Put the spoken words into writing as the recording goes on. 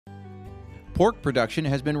Pork production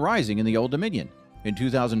has been rising in the Old Dominion. In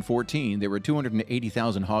 2014, there were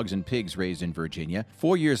 280,000 hogs and pigs raised in Virginia.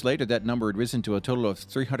 4 years later, that number had risen to a total of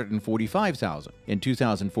 345,000. In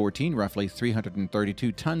 2014, roughly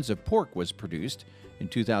 332 tons of pork was produced. In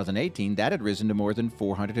 2018, that had risen to more than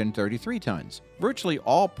 433 tons. Virtually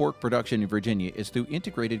all pork production in Virginia is through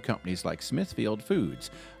integrated companies like Smithfield Foods,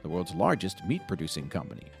 the world's largest meat-producing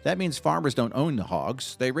company. That means farmers don't own the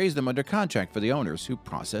hogs. They raise them under contract for the owners who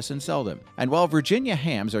process and sell them. And while Virginia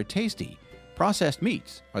hams are tasty, processed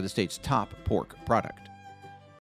meats are the state's top pork product.